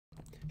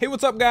Hey,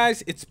 what's up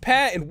guys? It's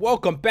Pat and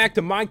welcome back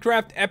to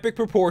Minecraft Epic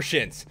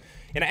Proportions.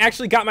 And I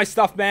actually got my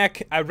stuff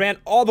back. I ran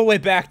all the way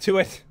back to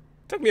it.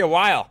 It took me a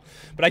while,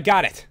 but I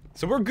got it.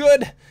 So we're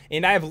good,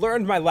 and I have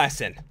learned my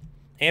lesson.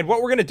 And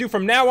what we're gonna do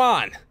from now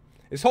on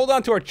is hold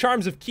on to our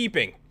Charms of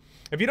Keeping.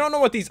 If you don't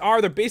know what these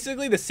are, they're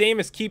basically the same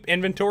as Keep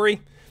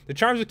Inventory. The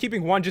Charms of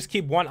Keeping 1 just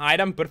keep one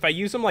item, but if I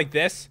use them like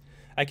this,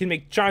 I can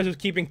make Charms of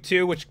Keeping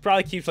 2, which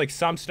probably keeps like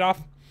some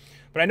stuff.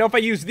 But I know if I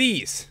use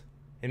these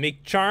and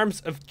make Charm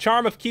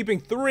of Keeping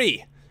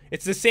 3,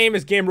 it's the same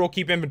as Game Rule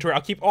Keep Inventory.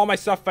 I'll keep all my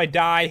stuff if I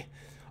die,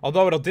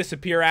 although it'll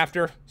disappear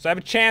after. So I have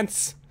a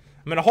chance.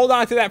 I'm going to hold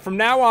on to that from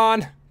now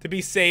on to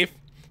be safe.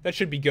 That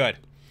should be good.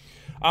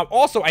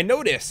 Also, I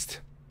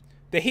noticed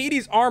the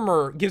Hades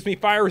armor gives me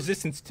fire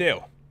resistance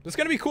too. It's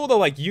going to be cool to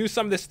like use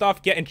some of this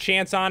stuff, get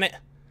enchants on it.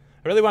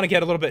 I really want to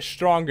get a little bit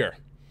stronger.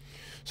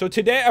 So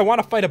today I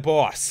want to fight a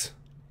boss.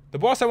 The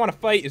boss I want to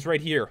fight is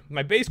right here.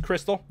 My base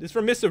crystal. This is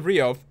from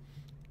Riov.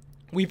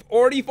 We've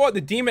already fought the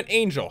Demon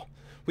Angel.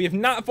 We have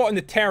not fought in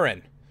the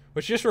Terron,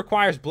 which just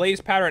requires Blaze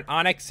Powder and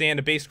Onyx and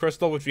a base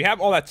crystal, which we have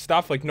all that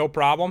stuff, like no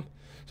problem.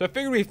 So I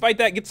figured we'd fight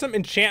that, get some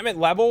enchantment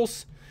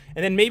levels,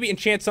 and then maybe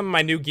enchant some of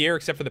my new gear,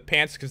 except for the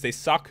pants, because they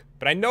suck.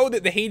 But I know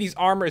that the Hades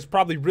armor is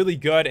probably really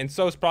good, and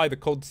so is probably the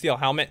Cold Steel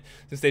helmet,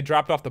 since they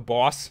dropped off the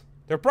boss.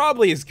 They're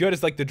probably as good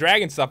as like the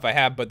dragon stuff I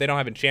have, but they don't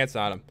have enchants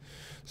on them.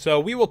 So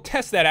we will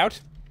test that out.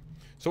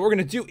 So what we're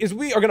going to do is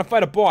we are going to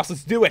fight a boss.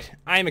 Let's do it.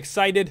 I am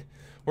excited.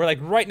 We're like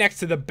right next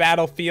to the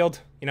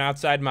battlefield, you know,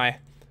 outside my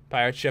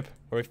pirate ship,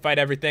 where we fight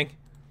everything.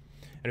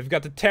 And we've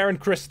got the Terran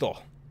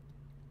crystal.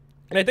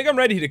 And I think I'm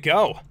ready to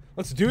go.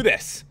 Let's do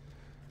this.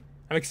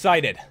 I'm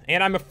excited.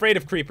 And I'm afraid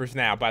of creepers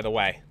now, by the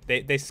way.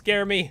 They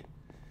scare me.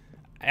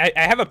 I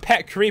have a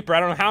pet creeper. I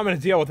don't know how I'm going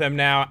to deal with him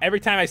now.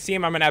 Every time I see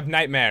him, I'm going to have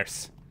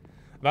nightmares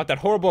about that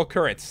horrible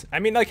occurrence. I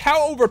mean, like,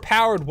 how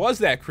overpowered was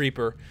that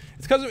creeper?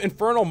 It's because of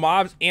infernal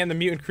mobs and the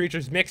mutant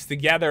creatures mixed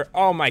together.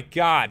 Oh my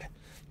god.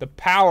 The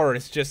power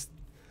is just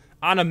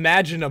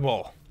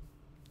unimaginable.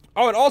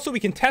 Oh, and also we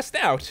can test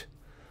out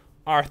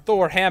our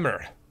Thor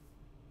hammer.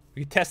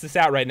 We can test this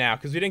out right now,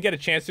 because we didn't get a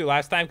chance to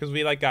last time, because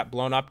we, like, got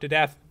blown up to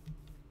death.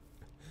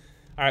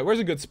 Alright, where's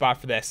a good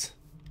spot for this?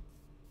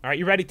 Alright,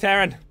 you ready,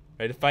 Terron?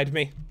 Ready to fight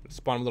me?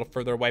 Spawn a little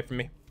further away from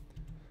me.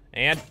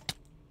 And...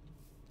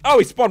 oh,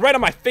 he spawned right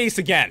on my face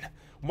again.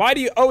 Why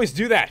do you always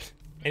do that?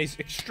 And he's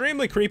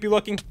extremely creepy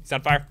looking. He's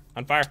on fire.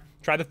 On fire.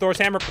 Try the Thor's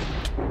hammer.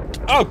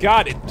 Oh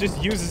god, it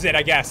just uses it,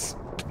 I guess.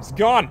 It's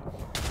gone.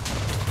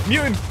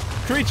 Mutant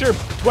creature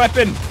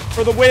weapon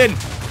for the win.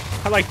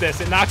 I like this.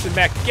 It knocks him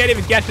back. Can't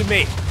even get to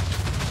me.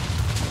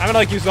 I'm gonna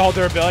like use the whole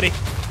durability,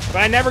 but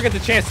I never get the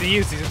chance to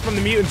use these. It's from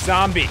the mutant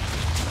zombie.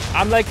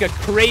 I'm like a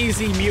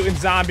crazy mutant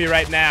zombie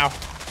right now.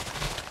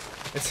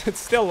 It's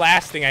still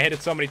lasting. I hit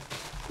it so many.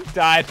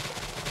 Died.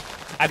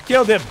 I've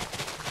killed him.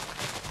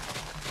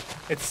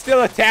 It's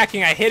still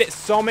attacking. I hit it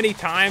so many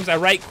times. I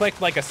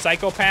right-clicked like a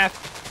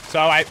psychopath. So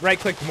I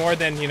right-clicked more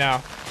than, you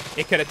know,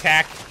 it could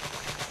attack.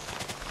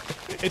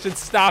 It should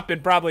stop in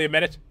probably a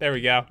minute. There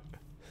we go.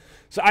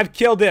 So I've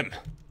killed him.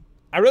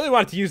 I really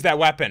wanted to use that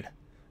weapon.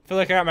 I feel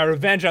like I got my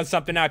revenge on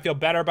something now. I feel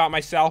better about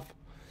myself.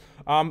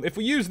 If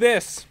we use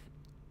this,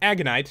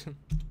 Agonite,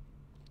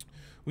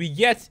 we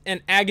get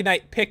an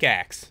Agonite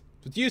pickaxe.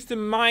 So it's used to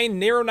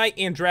mine Narrownite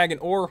and Dragon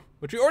Ore,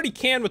 which we already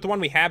can with the one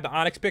we have, the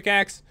Onyx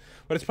pickaxe,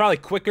 but it's probably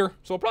quicker,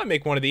 so we'll probably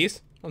make one of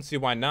these. I don't see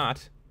why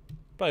not.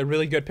 Probably a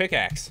really good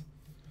pickaxe.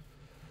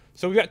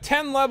 So we've got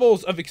 10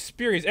 levels of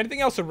experience.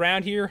 Anything else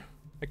around here?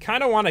 I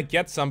kind of want to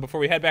get some before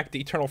we head back to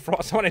Eternal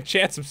Frost. I want to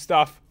enchant some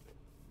stuff.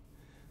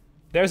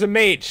 There's a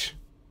mage.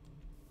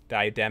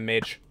 Die, you damn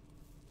mage.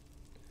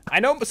 I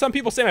know some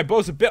people say my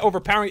bow's a bit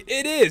overpowering.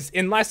 It is,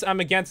 unless I'm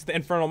against the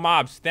infernal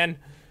mobs. Then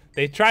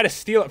they try to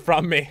steal it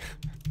from me.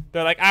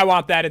 They're like, I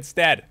want that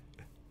instead.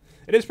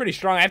 It is pretty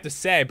strong, I have to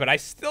say, but I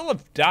still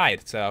have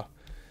died, so...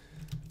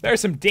 there's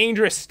some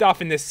dangerous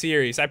stuff in this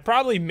series. I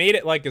probably made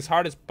it, like, as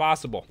hard as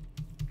possible.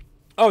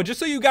 Oh, just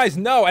so you guys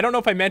know, I don't know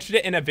if I mentioned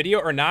it in a video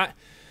or not.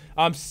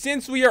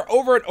 Since we are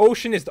over at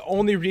Ocean is the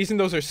only reason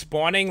those are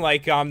spawning,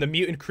 like, the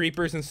mutant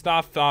creepers and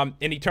stuff,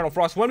 in Eternal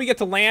Frost. When we get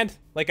to land,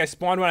 like I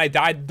spawned when I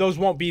died, those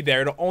won't be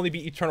there. It'll only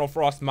be Eternal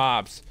Frost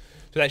mobs.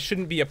 So that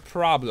shouldn't be a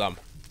problem.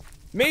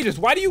 Mages,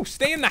 why do you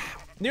stay in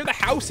near the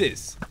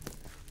houses?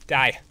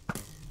 Die.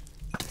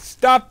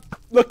 Stop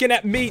looking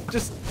at me.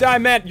 Just die,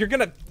 man. You're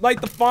gonna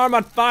light the farm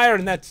on fire,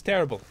 and that's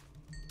terrible.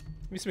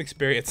 Give me some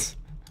experience.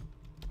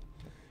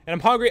 And I'm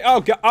hungry. Oh,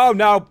 God. Oh,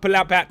 no. Pull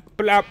out, Pat.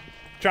 Pull out.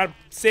 Try to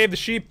save the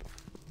sheep.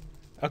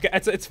 Okay,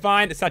 it's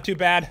fine. It's not too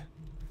bad.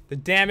 The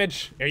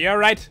damage. Are you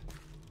alright?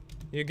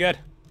 You good?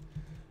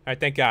 Alright,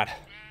 thank God.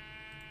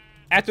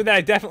 After that,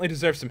 I definitely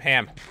deserve some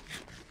ham.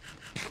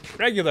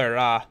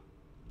 Regular,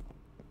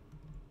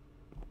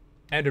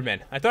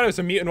 Enderman. I thought it was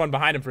a mutant one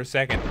behind him for a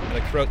second.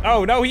 Like,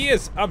 oh, no, he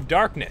is of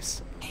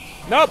darkness.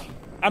 Nope.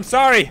 I'm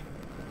sorry.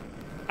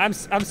 I'm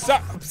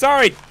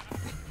sorry.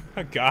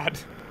 Oh, God.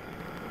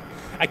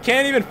 I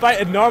can't even fight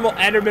a normal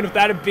Enderman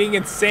without him being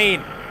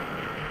insane.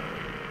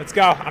 Let's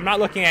go. I'm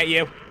not looking at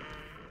you.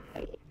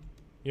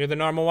 You're the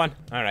normal one?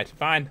 Alright,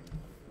 fine.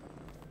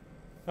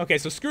 Okay,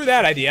 so screw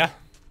that idea.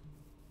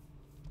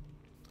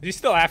 Is he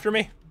still after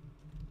me?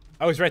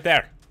 Oh, he's right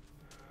there.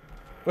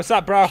 What's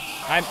up, bro?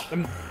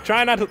 I'm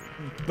trying not to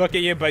look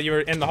at you, but you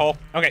were in the hole.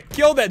 Okay,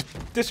 kill that.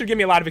 This should give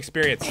me a lot of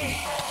experience,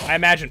 I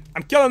imagine.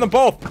 I'm killing them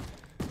both.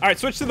 All right,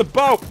 switch to the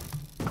bow.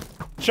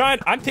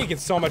 I'm taking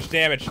so much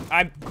damage.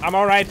 I'm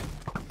all right.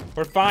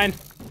 We're fine.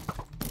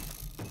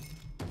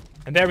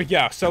 And there we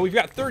go. So we've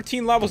got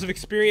 13 levels of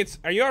experience.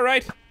 Are you all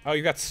right? Oh,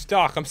 you got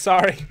stuck. I'm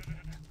sorry.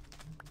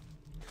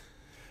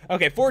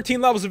 Okay, 14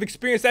 levels of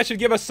experience. That should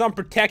give us some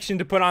protection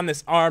to put on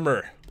this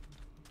armor.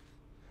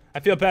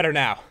 I feel better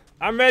now.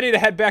 I'm ready to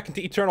head back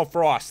into Eternal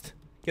Frost.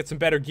 Get some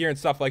better gear and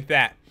stuff like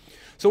that.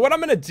 So what I'm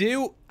going to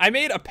do, I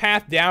made a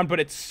path down, but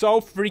it's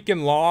so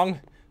freaking long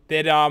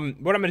that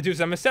what I'm going to do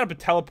is I'm going to set up a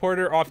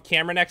teleporter off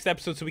camera next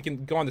episode so we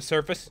can go on the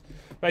surface.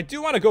 But I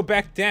do want to go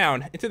back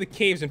down into the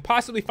caves and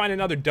possibly find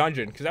another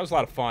dungeon, because that was a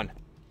lot of fun.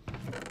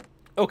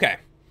 Okay.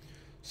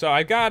 So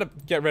I got to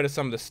get rid of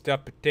some of the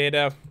stuff.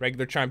 Potato,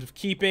 regular charms of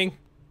keeping.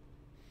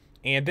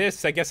 And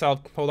this, I guess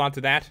I'll hold on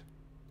to that.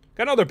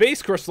 Got another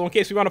base crystal in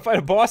case we want to fight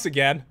a boss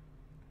again.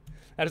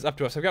 That is up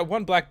to us. I've got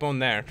one black bone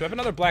there. Do I have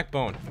another black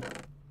bone?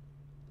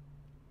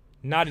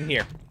 Not in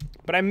here.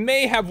 But I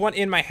may have one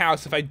in my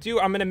house. If I do,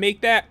 I'm going to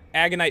make that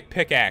Agonite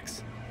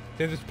pickaxe.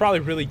 It's probably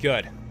really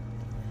good.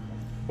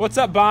 What's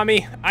up,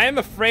 Bommy? I am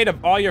afraid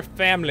of all your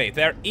family.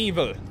 They're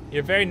evil.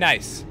 You're very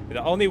nice. You're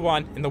the only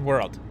one in the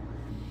world.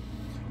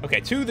 Okay,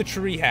 to the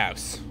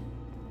treehouse.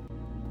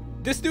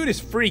 This dude is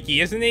freaky,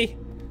 isn't he?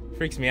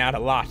 Freaks me out a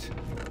lot.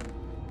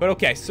 But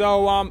okay,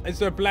 so, is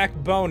there a black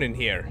bone in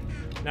here?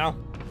 No?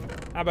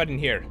 How about in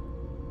here?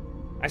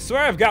 I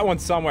swear I've got one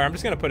somewhere. I'm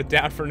just gonna put it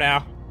down for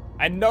now.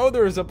 I know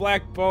there's a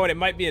black bone. It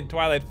might be in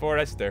Twilight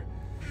Forest or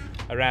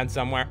around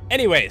somewhere.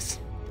 Anyways,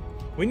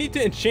 we need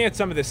to enchant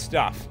some of this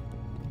stuff.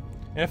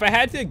 And if I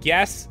had to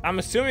guess, I'm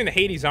assuming the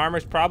Hades armor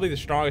is probably the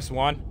strongest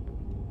one.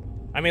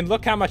 I mean,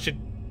 look how much it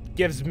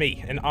gives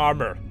me in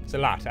armor. It's a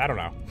lot. I don't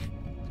know.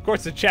 Of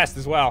course, the chest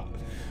as well.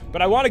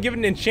 But I want to give it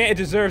an enchant. It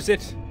deserves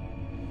it.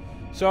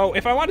 So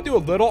if I want to do a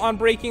little on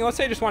breaking, let's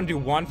say I just want to do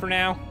one for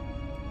now.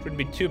 Wouldn't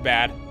be too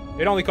bad.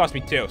 It only cost me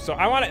 2. So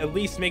I want to at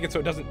least make it so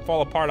it doesn't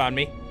fall apart on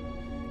me.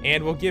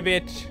 And we'll give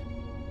it...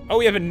 Oh,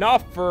 we have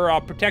enough for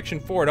protection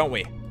 4, don't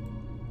we?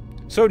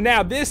 So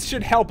now this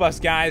should help us,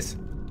 guys.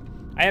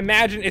 I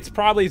imagine it's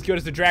probably as good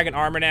as the dragon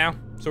armor now.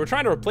 So we're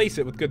trying to replace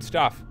it with good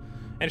stuff.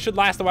 And it should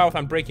last a while if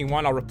I'm breaking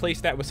 1. I'll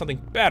replace that with something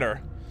better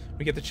when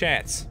we get the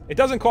chance. It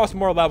doesn't cost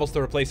more levels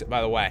to replace it,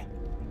 by the way.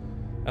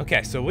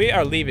 Okay, so we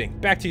are leaving.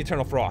 Back to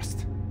Eternal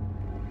Frost.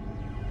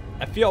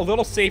 I feel a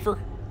little safer.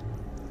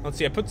 Let's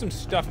see, I put some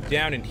stuff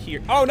down in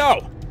here. Oh,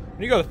 no! I'm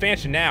gonna go to the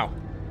Fansion now.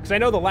 Because I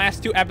know the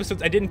last 2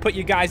 episodes I didn't put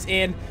you guys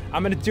in.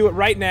 I'm gonna do it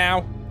right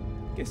now.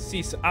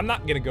 I'm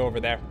not gonna go over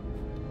there.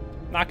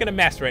 Not gonna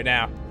mess right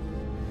now.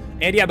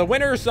 And yeah, the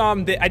winners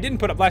that I didn't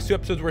put up last 2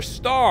 episodes were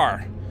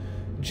Star,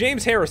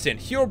 James Harrison,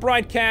 Hero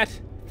Bride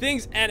Cat,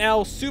 Things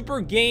NL, Super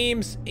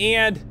Games,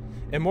 and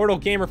Immortal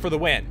Gamer for the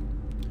win.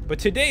 But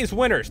today's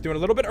winners, doing a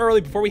little bit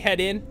early before we head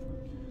in,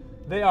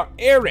 they are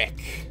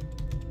Eric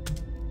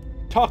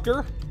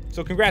Tucker,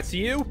 so congrats to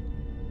you,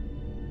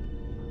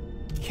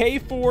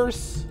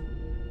 K-Force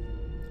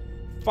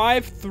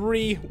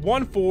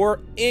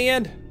 5314,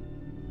 and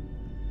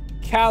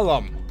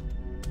Callum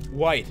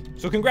White.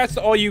 So congrats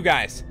to all you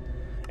guys.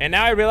 And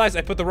now I realize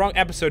I put the wrong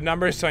episode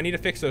numbers, so I need to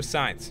fix those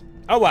signs.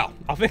 Oh well,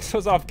 I'll fix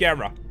those off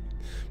camera.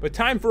 But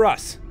time for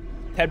us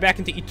to head back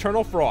into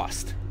Eternal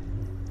Frost.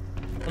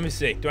 Let me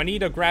see. Do I need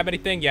to grab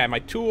anything? Yeah, my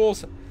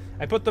tools.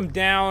 I put them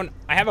down.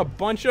 I have a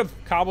bunch of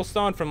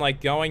cobblestone from like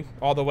going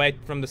all the way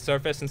from the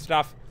surface and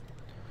stuff.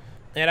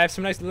 And I have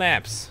some nice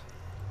lamps.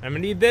 I'm gonna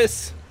need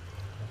this.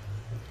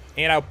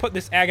 And I'll put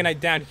this Agonite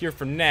down here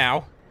for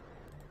now.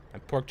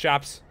 And pork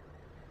chops.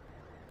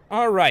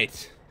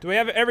 Alright. Do we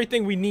have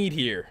everything we need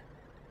here?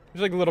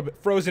 There's like a little bit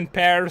frozen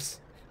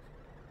pears.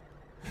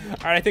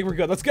 Alright, I think we're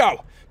good. Let's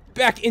go.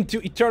 Back into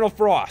Eternal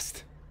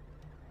Frost.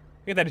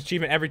 I get that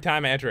achievement every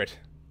time I enter it.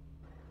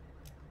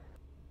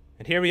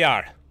 And here we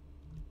are.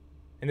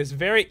 In this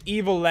very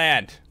evil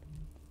land.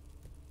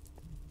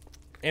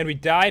 And we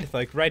died,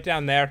 like, right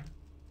down there.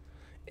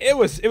 It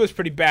was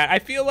pretty bad. I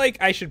feel like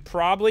I should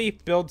probably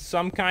build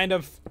some kind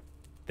of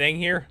thing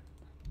here.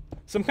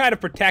 Some kind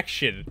of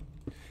protection.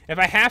 If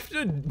I have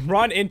to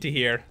run into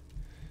here,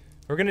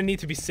 we're gonna need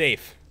to be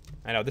safe.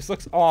 I know, this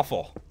looks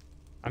awful.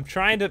 I'm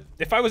trying to...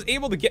 If I was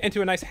able to get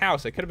into a nice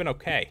house, it could have been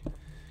okay.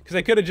 Because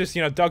I could have just,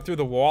 you know, dug through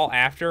the wall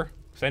after.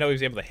 Because I know he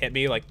was able to hit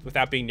me, like,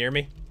 without being near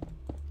me.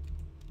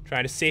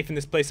 Trying to safeten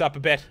this place up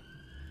a bit.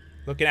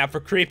 Looking out for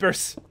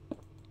creepers.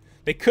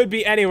 They could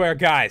be anywhere,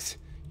 guys.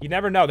 You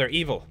never know, they're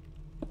evil.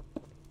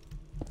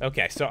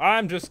 Okay, so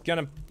I'm just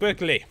gonna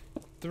quickly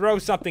throw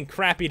something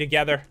crappy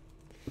together.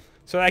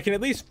 So that I can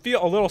at least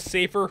feel a little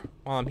safer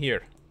while I'm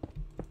here.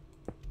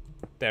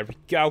 There we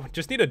go.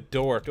 Just need a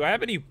door. Do I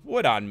have any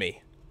wood on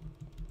me?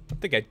 I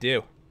don't think I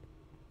do.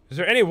 Is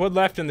there any wood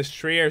left in this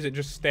tree, or does it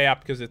just stay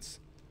up because it's...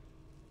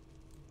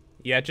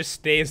 Yeah, it just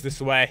stays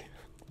this way.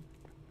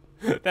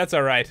 That's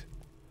alright.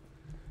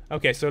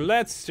 Okay, so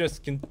let's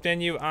just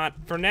continue on.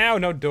 For now,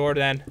 no door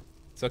then.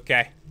 It's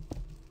okay.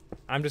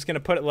 I'm just gonna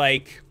put it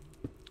like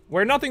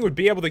where nothing would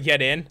be able to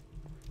get in.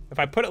 If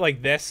I put it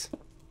like this,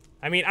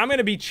 I mean, I'm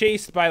gonna be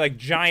chased by like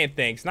giant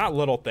things, not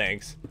little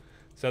things.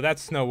 So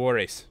that's no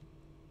worries.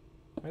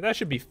 That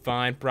should be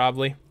fine,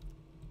 probably.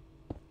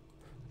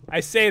 I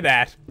say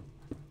that.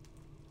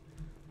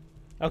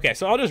 Okay,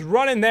 so I'll just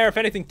run in there if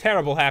anything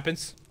terrible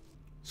happens.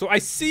 So I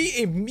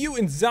see a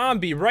mutant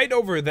zombie right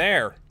over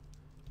there.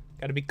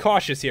 Gotta be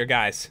cautious here,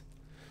 guys.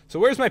 So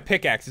where's my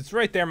pickaxe? It's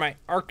right there, my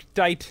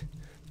Arctite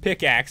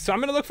pickaxe. So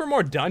I'm gonna look for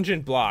more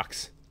dungeon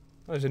blocks.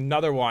 Oh, there's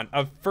another one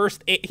of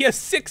first aid. He has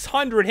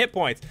 600 hit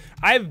points.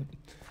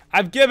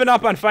 I've given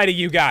up on fighting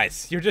you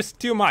guys. You're just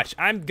too much.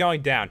 I'm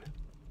going down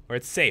where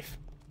it's safe.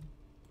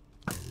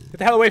 Get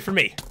the hell away from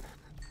me.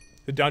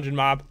 The dungeon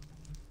mob.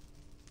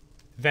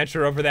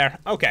 Adventure over there.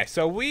 Okay,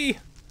 so we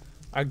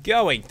are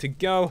going to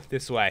go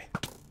this way.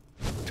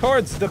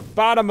 Towards the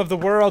bottom of the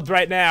world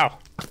right now.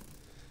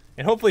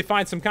 And hopefully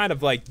find some kind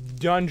of, like,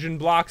 dungeon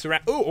blocks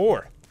around. Ooh,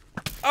 ore.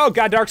 Oh,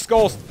 God, Dark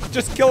Skulls.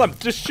 Just kill him.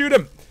 Just shoot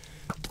him.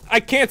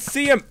 I can't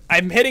see him.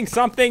 I'm hitting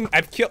something.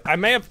 I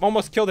may have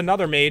almost killed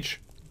another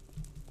mage.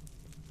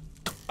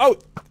 Oh,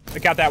 I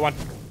got that one.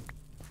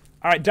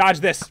 All right,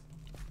 dodge this.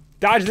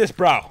 Dodge this,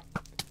 bro.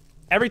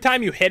 Every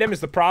time you hit him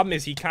is the problem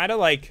is he kind of,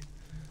 like,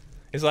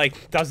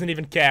 doesn't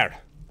even care.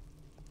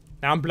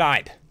 Now I'm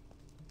blind.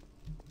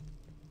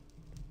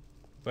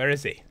 Where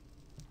is he?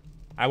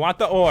 I want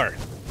the ore.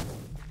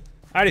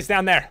 Alright, he's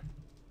down there.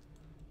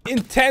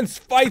 Intense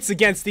fights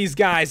against these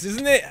guys,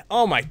 isn't it?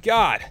 Oh my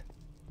god.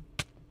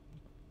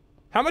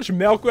 How much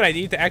milk would I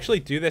need to actually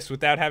do this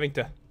without having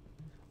to...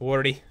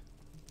 Wordy.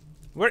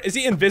 Where is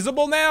he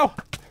invisible now?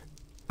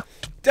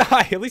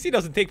 Die. At least he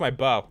doesn't take my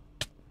bow.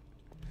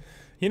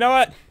 You know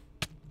what?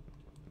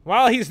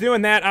 While he's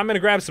doing that, I'm gonna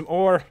grab some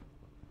ore.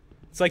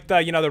 It's like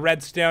the, you know, the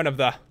redstone of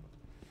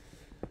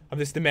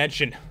this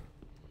dimension.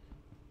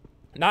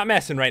 Not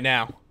messing right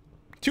now.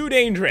 Too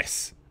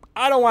dangerous.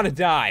 I don't want to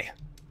die.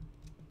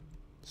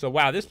 So,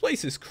 wow, this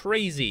place is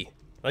crazy.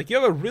 Like, you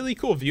have a really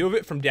cool view of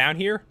it from down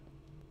here.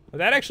 Well,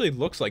 that actually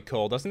looks like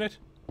coal, doesn't it?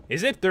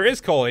 Is it? There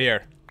is coal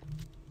here.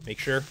 Make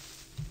sure.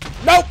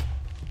 Nope!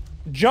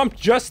 Jumped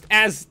just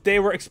as they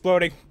were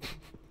exploding.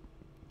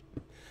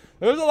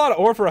 There's a lot of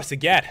ore for us to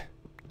get.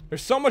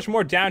 There's so much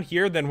more down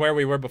here than where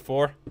we were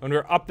before. When we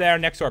were up there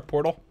next to our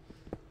portal.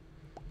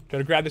 Try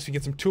to grab this and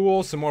get some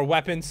tools, some more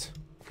weapons.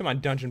 Come on,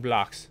 dungeon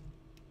blocks.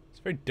 It's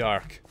very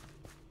dark.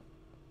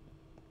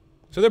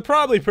 So they're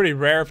probably pretty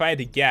rare if I had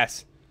to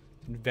guess.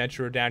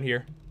 Adventurer down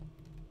here.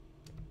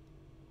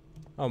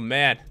 Oh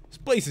man, this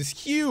place is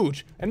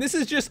huge. And this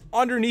is just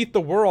underneath the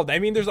world. I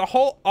mean, there's a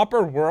whole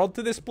upper world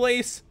to this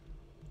place.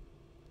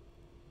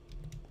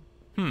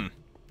 I'm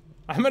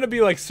gonna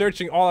be like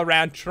searching all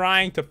around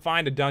trying to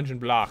find a dungeon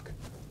block.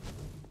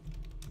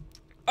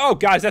 Oh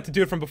god, is that the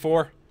dude from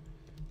before?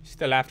 He's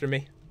still after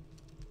me.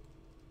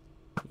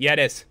 Yeah, it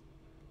is.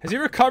 Has he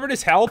recovered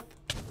his health?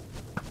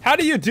 How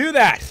do you do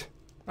that?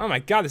 Oh my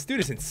god, this dude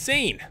is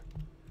insane.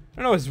 I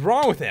don't know what's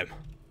wrong with him.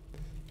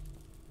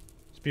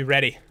 Just be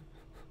ready.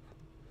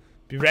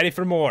 Be ready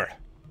for more.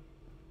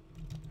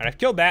 Alright, I've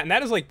killed that, and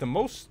that is like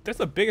that's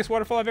the biggest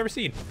waterfall I've ever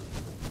seen.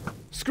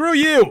 Screw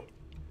you!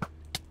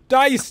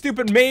 Die, you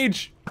stupid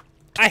mage!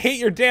 I hate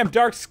your damn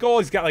dark skull.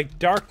 He's got like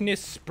darkness,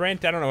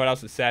 sprint, I don't know what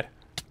else it said.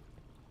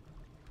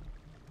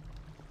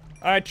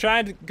 Alright,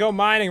 trying to go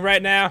mining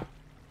right now.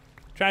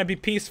 Trying to be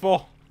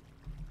peaceful.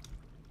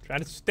 Trying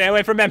to stay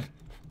away from him.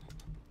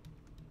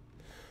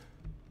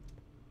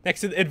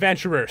 Next to the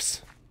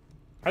adventurers.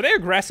 Are they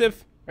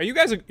aggressive? Are you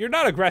guys... You're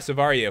not aggressive,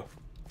 are you?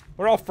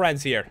 We're all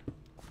friends here.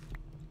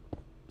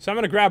 So I'm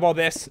gonna grab all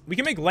this. We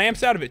can make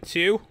lamps out of it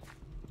too.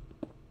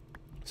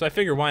 So I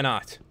figure, why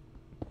not?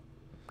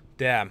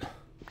 Damn.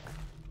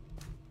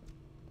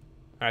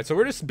 Alright, so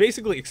we're just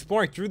basically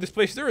exploring through this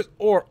place. There is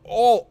ore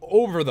all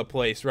over the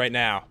place right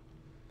now.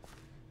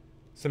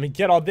 So let me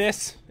get all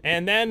this,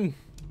 and then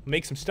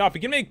make some stuff. We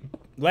can make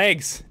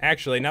legs,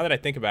 actually, now that I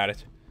think about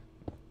it.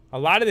 A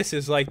lot of this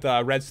is like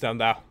the redstone,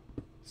 though.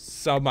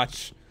 So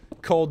much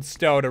cold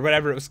stone, or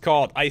whatever it was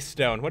called. Ice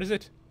stone. What is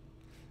it?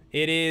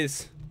 It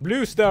is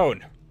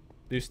bluestone.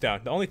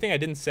 Bluestone. The only thing I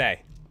didn't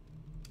say.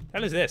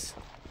 What is this?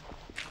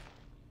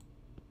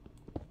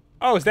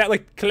 Oh, is that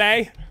like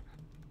clay?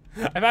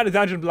 I found a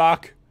dungeon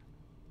block.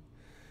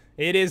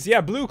 It is,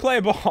 yeah, blue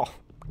clay ball.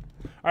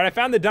 Alright, I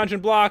found the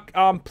dungeon block.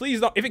 Please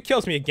don't, if it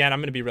kills me again,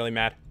 I'm gonna be really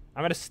mad.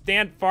 I'm gonna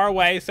stand far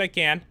away as I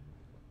can.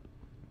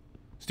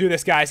 Let's do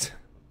this, guys.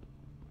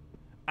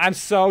 I'm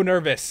so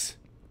nervous.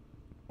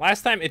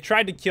 Last time it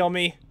tried to kill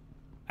me.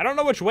 I don't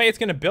know which way it's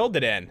gonna build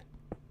it in.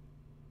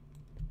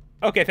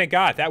 Okay, thank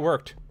God, that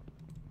worked.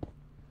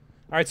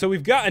 Alright, so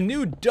we've got a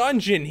new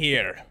dungeon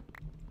here.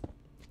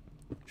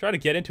 Try to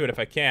get into it if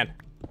I can.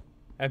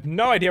 I have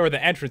no idea where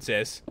the entrance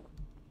is.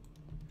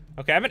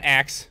 Okay, I have an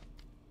axe.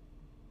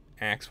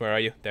 Axe, where are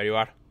you? There you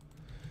are.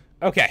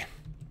 Okay.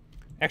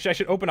 Actually, I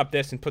should open up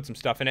this and put some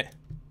stuff in it.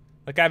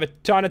 Like, I have a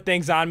ton of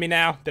things on me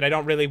now that I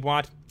don't really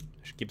want.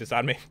 I should keep this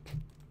on me.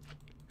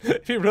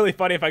 It'd be really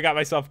funny if I got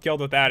myself killed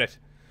without it.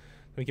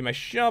 Let me get my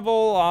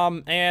shovel,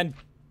 and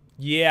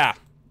yeah,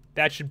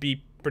 that should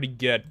be pretty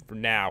good for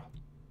now.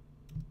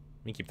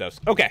 Let me keep those.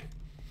 Okay,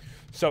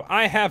 so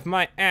I have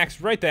my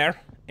axe right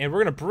there, and we're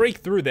gonna break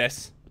through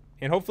this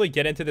and hopefully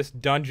get into this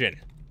dungeon.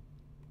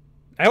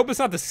 I hope it's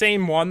not the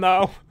same one,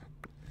 though,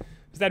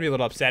 because that'd be a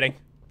little upsetting.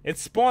 It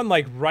spawned,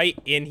 like, right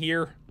in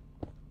here.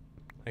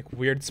 Like,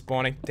 weird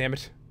spawning. Damn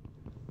it.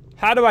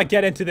 How do I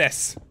get into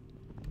this?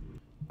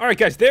 Alright,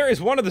 guys, there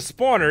is one of the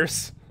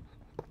spawners.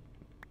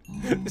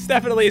 This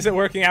definitely isn't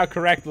working out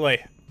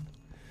correctly.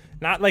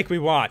 Not like we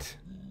want.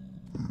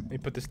 Let me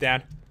put this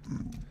down.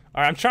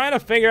 Alright, I'm trying to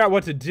figure out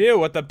what to do,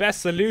 what the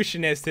best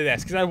solution is to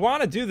this. Because I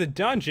want to do the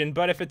dungeon,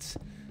 but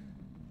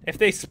if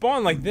they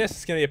spawn like this,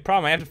 it's going to be a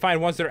problem. I have to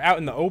find ones that are out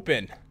in the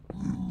open.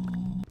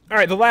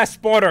 Alright, the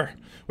last spawner,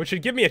 which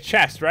should give me a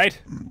chest, right?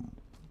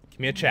 Give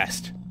me a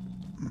chest.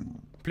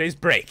 Please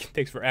break.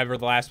 Takes forever,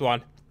 the last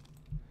one.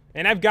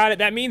 And I've got it.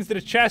 That means that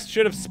a chest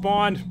should have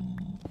spawned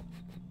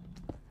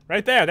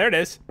right there. There it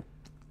is.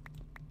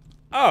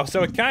 Oh,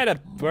 so it kind of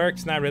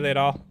works. Not really at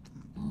all.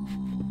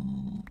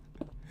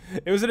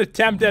 It was an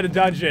attempt at a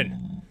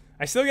dungeon.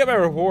 I still get my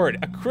reward.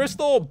 A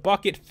crystal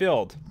bucket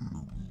filled.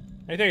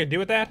 Anything I can do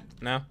with that?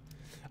 No.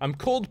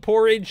 Cold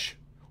porridge.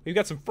 We've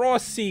got some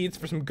frost seeds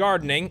for some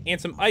gardening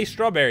and some ice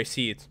strawberry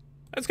seeds.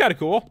 That's kind of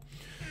cool.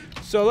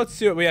 So let's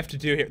see what we have to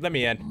do here. Let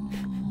me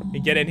in. Let me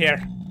get in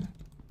here.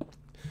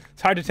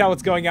 It's hard to tell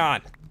what's going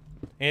on.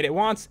 And it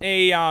wants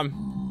a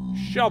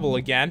shovel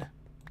again.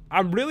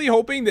 I'm really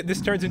hoping that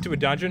this turns into a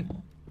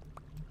dungeon.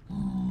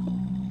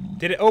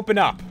 Did it open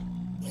up?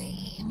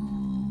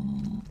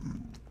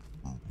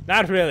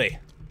 Not really.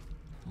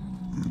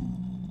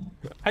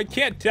 I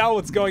can't tell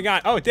what's going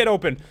on. Oh, it did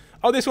open.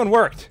 Oh, this one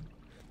worked.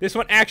 This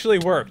one actually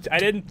worked.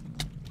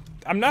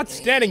 I'm not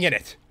standing in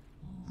it.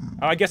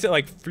 Oh, I guess it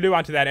like flew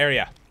onto that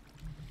area.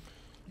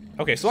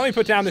 Okay, so let me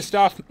put down this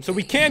stuff so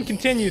we can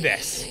continue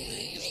this.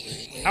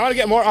 I want to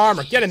get more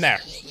armor. Get in there.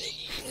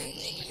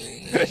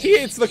 He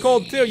hates the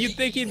cold too. You'd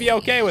think he'd be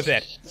okay with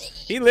it.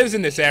 He lives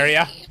in this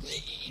area.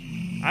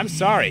 I'm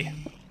sorry.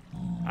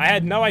 I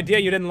had no idea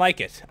you didn't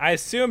like it. I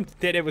assumed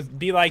that it would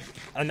be like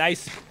a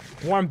nice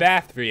warm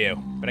bath for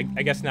you, but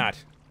I guess not.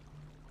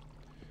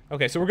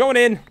 Okay, so we're going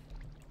in.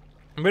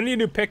 I'm gonna need a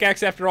new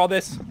pickaxe after all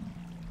this.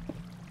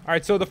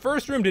 Alright, so the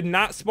first room did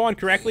not spawn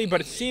correctly, but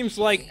it seems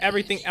like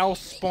everything else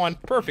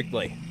spawned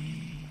perfectly.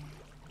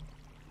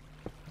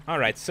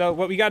 Alright, so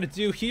what we gotta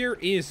do here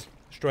is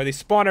destroy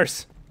these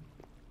spawners.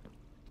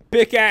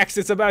 Pickaxe,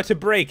 it's about to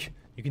break.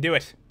 You can do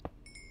it.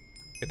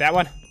 Get that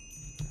one.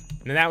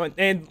 And then that one.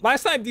 And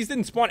last time, these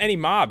didn't spawn any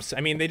mobs.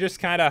 I mean, they just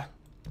kind of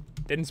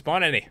didn't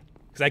spawn any.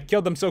 Because I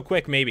killed them so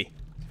quick, maybe.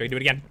 So we can do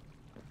it again.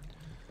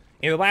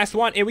 And the last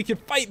one, and we can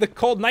fight the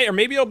Cold Knight, or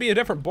maybe it'll be a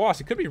different boss.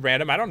 It could be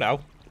random, I don't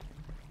know.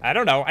 I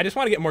don't know, I just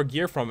want to get more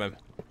gear from him.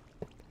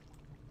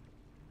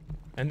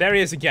 And there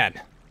he is again.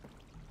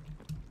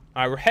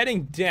 Alright, we're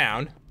heading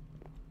down.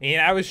 And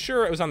I was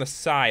sure it was on the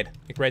side,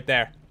 like right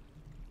there.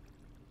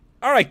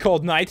 Alright,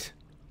 Cold Knight.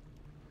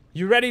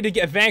 You ready to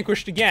get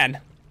vanquished again?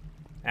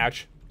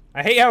 Ouch.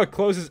 I hate how it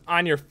closes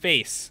on your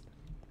face.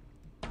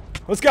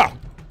 Let's go.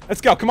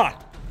 Let's go, come on.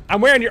 I'm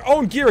wearing your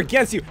own gear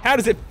against you. How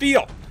does it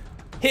feel?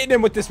 Hitting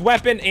him with this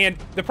weapon, and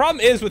the problem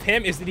is with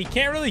him is that he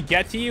can't really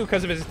get to you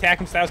because of his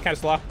attacking style. It's kind of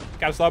slow.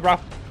 Kind of slow, bro.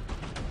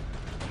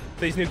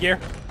 Please, new gear.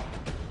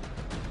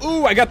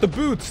 Ooh, I got the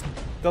boots.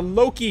 The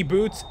Loki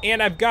boots,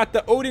 and I've got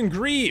the Odin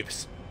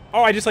Greaves.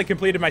 Oh, I just, like,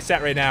 completed my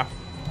set right now.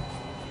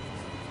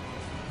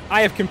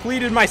 I have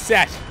completed my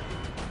set.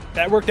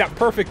 That worked out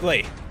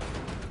perfectly.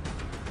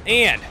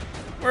 And,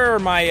 where are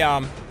my,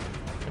 I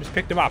just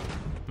picked them up.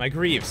 My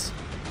Greaves.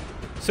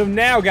 So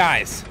now,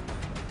 guys,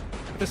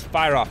 get this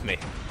fire off me.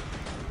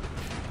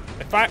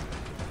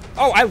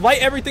 Oh, I light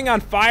everything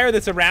on fire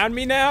that's around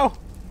me now?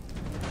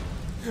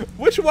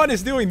 Which one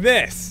is doing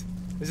this?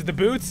 Is it the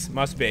boots?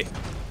 Must be.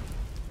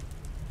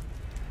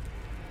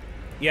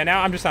 Yeah,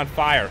 now I'm just on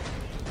fire.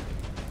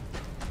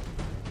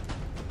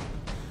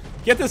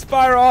 Get this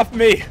fire off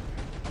me!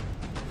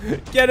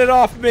 Get it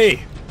off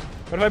me!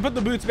 But if I put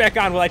the boots back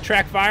on, will I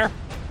track fire?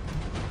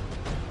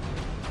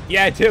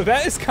 Yeah, I do.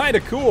 That is kind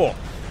of cool.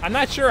 I'm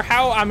not sure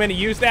how I'm going to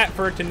use that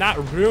for it to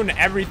not ruin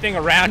everything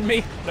around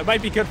me. That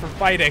might be good for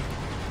fighting.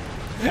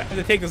 I have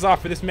to take this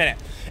off for this minute.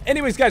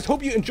 Anyways, guys,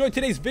 hope you enjoyed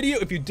today's video.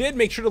 If you did,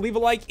 make sure to leave a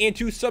like and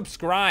to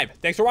subscribe.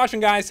 Thanks for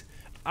watching, guys.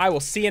 I will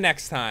see you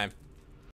next time.